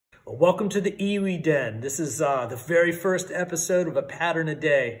Welcome to the EWI Den. This is the very first episode of A Pattern a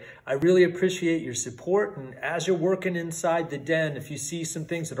Day. I really appreciate your support, and as you're working inside the den, if you see some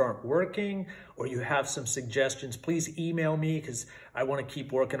things that aren't working or you have some suggestions, please email me because I want to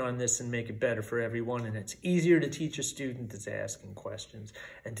keep working on this and make it better for everyone, and it's easier to teach a student that's asking questions.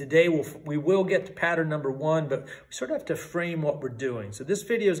 And today we will get to pattern number 1, but we sort of have to frame what we're doing. So this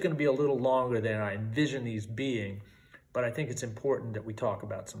video is going to be a little longer than I envision these being. But I think it's important that we talk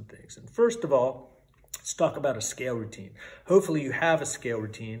about some things. And first of all, let's talk about a scale routine. Hopefully you have a scale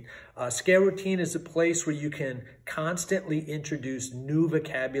routine. A scale routine is a place where you can constantly introduce new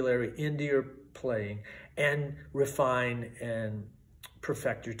vocabulary into your playing and refine and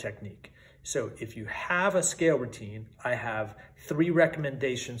perfect your technique. So if you have a scale routine, I have 3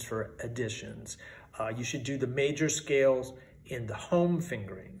 recommendations for additions. You should do the major scales in the home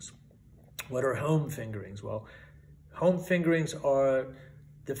fingerings. What are home fingerings? Well, home fingerings are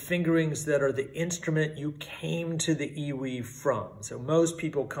the fingerings that are the instrument you came to the EWI from. So most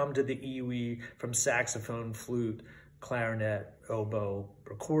people come to the EWI from saxophone, flute, clarinet, oboe,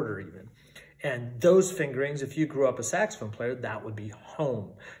 recorder even. And those fingerings, if you grew up a saxophone player, that would be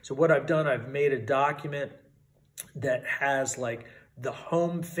home. So what I've done, I've made a document that has like the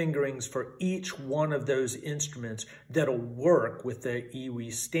home fingerings for each one of those instruments that'll work with the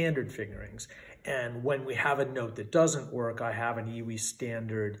EWI standard fingerings. And when we have a note that doesn't work, I have an EWI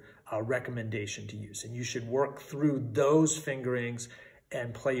standard recommendation to use. And you should work through those fingerings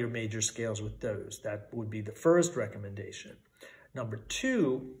and play your major scales with those. That would be the first recommendation. Number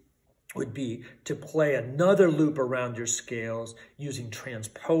 2 would be to play another loop around your scales using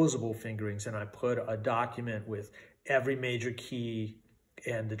transposable fingerings. And I put a document with every major key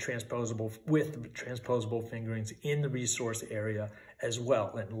and the transposable fingerings in the resource area as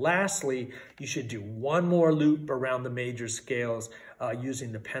well. And lastly, you should do one more loop around the major scales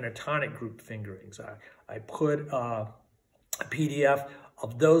using the pentatonic group fingerings. I put a PDF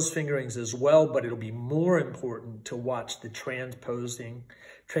of those fingerings as well, but it'll be more important to watch the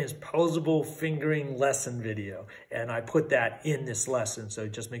transposable fingering lesson video. And I put that in this lesson, so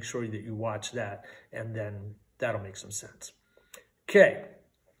just make sure that you watch that, and then that'll make some sense. Okay.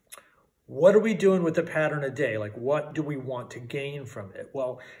 What are we doing with the pattern a day? Like, what do we want to gain from it?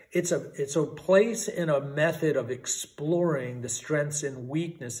 Well, it's a place and a method of exploring the strengths and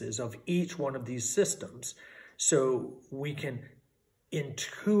weaknesses of each one of these systems, so we can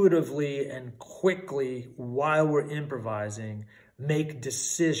intuitively and quickly, while we're improvising, make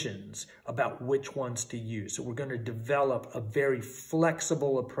decisions about which ones to use. So we're going to develop a very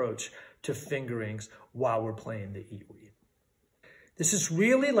flexible approach to fingerings while we're playing the EWI. This is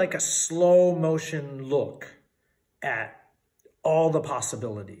really like a slow motion look at all the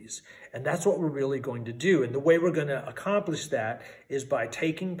possibilities. And that's what we're really going to do. And the way we're going to accomplish that is by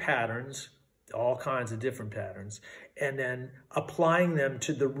taking patterns, all kinds of different patterns, and then applying them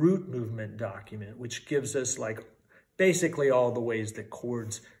to the root movement document, which gives us like basically all the ways that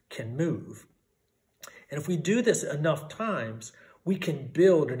chords can move. And if we do this enough times, we can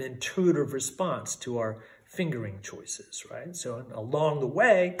build an intuitive response to our fingering choices, right? So along the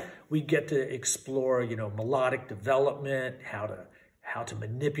way, we get to explore, melodic development, how to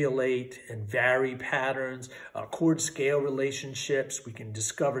manipulate and vary patterns, chord-scale relationships. We can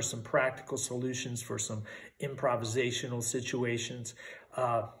discover some practical solutions for some improvisational situations.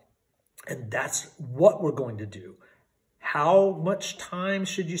 And that's what we're going to do. How much time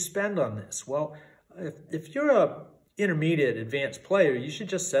should you spend on this? Well, if you're a intermediate advanced player, you should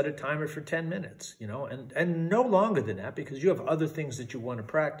just set a timer for 10 minutes, and no longer than that, because you have other things that you want to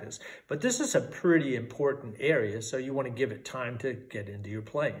practice. But this is a pretty important area, so you want to give it time to get into your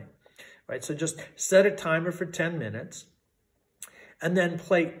playing, right? So just set a timer for 10 minutes and then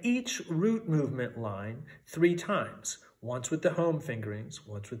play each root movement line 3 times. Once with the home fingerings,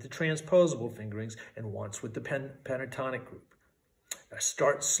 once with the transposable fingerings, and once with the pentatonic group. Now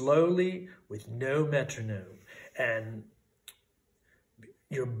start slowly with no metronome. And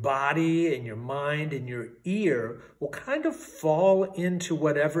your body and your mind and your ear will kind of fall into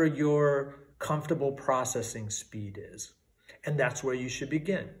whatever your comfortable processing speed is. And that's where you should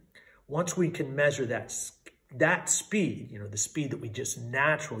begin. Once we can measure that speed, the speed that we just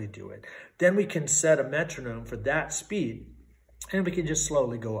naturally do it, then we can set a metronome for that speed, and we can just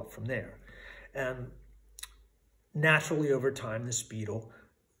slowly go up from there. And naturally over time, the speed will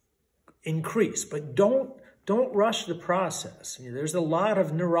increase, but don't rush the process. There's a lot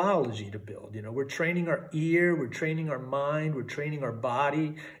of neurology to build. We're training our ear, we're training our mind, we're training our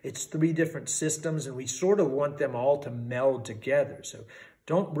body. It's 3 different systems, and we sort of want them all to meld together. So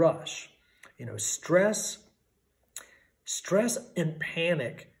don't rush. Stress and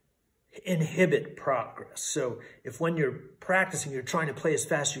panic inhibit progress. So if when you're practicing, you're trying to play as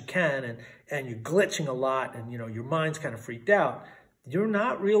fast as you can and you're glitching a lot and your mind's kind of freaked out, you're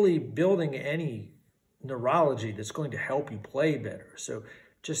not really building any neurology that's going to help you play better. So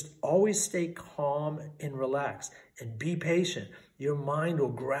just always stay calm and relaxed and be patient. Your mind will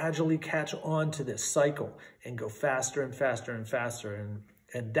gradually catch on to this cycle and go faster and faster and faster.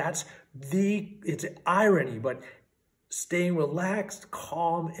 And that's it's irony, but staying relaxed,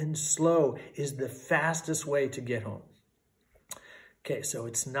 calm, and slow is the fastest way to get home. Okay, so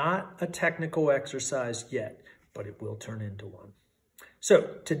it's not a technical exercise yet, but it will turn into one.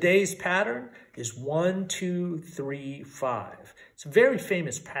 So today's pattern is 1, 2, 3, 5. It's a very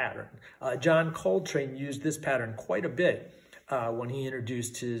famous pattern. John Coltrane used this pattern quite a bit when he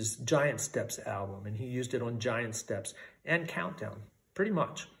introduced his Giant Steps album, and he used it on Giant Steps and Countdown, pretty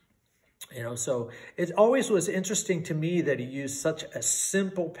much. So it always was interesting to me that he used such a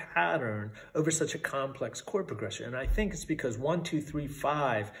simple pattern over such a complex chord progression. And I think it's because 1, 2, 3,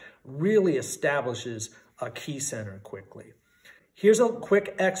 5 really establishes a key center quickly. Here's a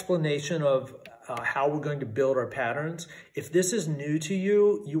quick explanation of how we're going to build our patterns. If this is new to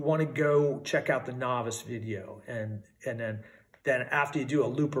you, you want to go check out the novice video. And then after you do a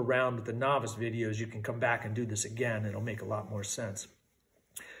loop around with the novice videos, you can come back and do this again. It'll make a lot more sense.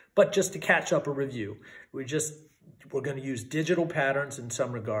 But just to catch up a review, we're going to use digital patterns in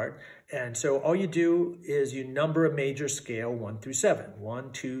some regard. And so all you do is you number a major scale 1 through 7.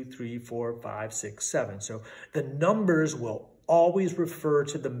 1, 2, 3, 4, 5, 6, 7. So the numbers will always refer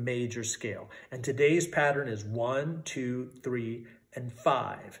to the major scale. And today's pattern is 1, 2, 3, and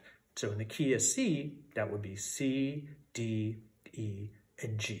 5. So in the key of C, that would be C, D, E,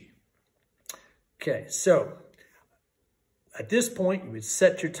 and G. Okay, so at this point, you would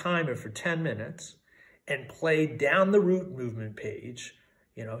set your timer for 10 minutes and play down the root movement page.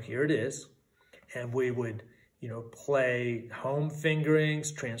 Here it is. And we would, play home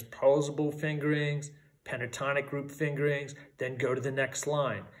fingerings, transposable fingerings, pentatonic group fingerings, then go to the next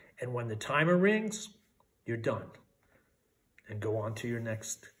line. And when the timer rings, you're done. And go on to your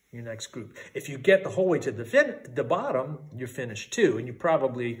next group. If you get the whole way to the bottom, you're finished too. And you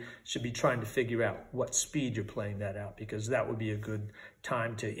probably should be trying to figure out what speed you're playing that out, because that would be a good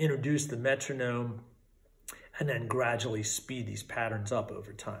time to introduce the metronome and then gradually speed these patterns up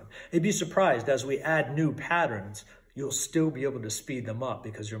over time. You'd be surprised, as we add new patterns, you'll still be able to speed them up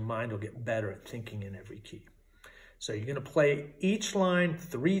because your mind will get better at thinking in every key. So you're going to play each line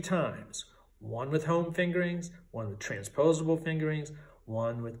 3 times. 1 with home fingerings, 1 with transposable fingerings,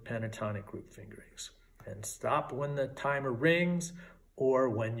 1 with pentatonic group fingerings. And stop when the timer rings or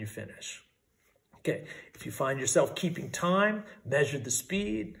when you finish. Okay, if you find yourself keeping time, measure the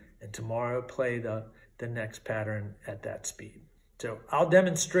speed, and tomorrow play the next pattern at that speed. So I'll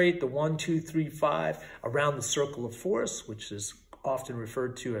demonstrate the 1, 2, 3, 5 around the circle of force, which is often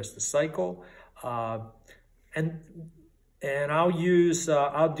referred to as the cycle. And I'll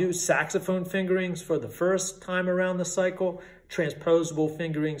do saxophone fingerings for the first time around the cycle, transposable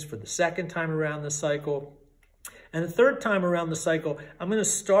fingerings for the second time around the cycle. And the third time around the cycle, I'm going to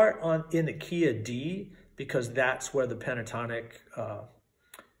start in the key of D, because that's where the pentatonic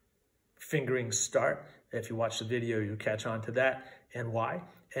fingerings start. If you watch the video, you'll catch on to that and why.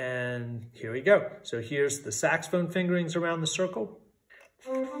 And here we go. So here's the saxophone fingerings around the circle.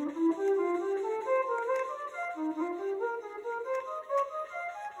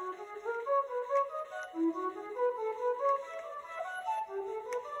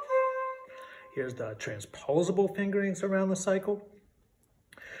 Here's the transposable fingerings around the cycle.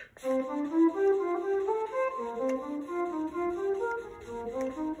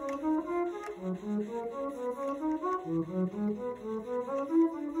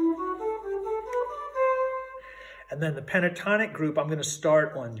 And then the pentatonic group, I'm going to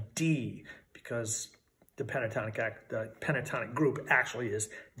start on D, because the pentatonic group actually is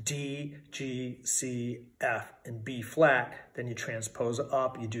D, G, C, F, and B flat. Then you transpose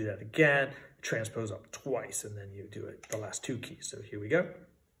up, you do that again, transpose up twice, and then you do it the last 2 keys. So here we go,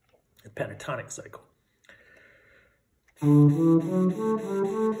 the pentatonic cycle.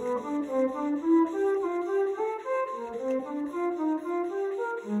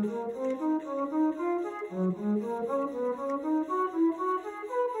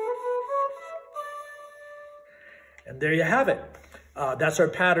 And there you have it. That's our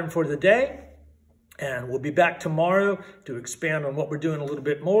pattern for the day. And we'll be back tomorrow to expand on what we're doing a little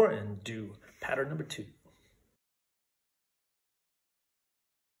bit more and do pattern number 2.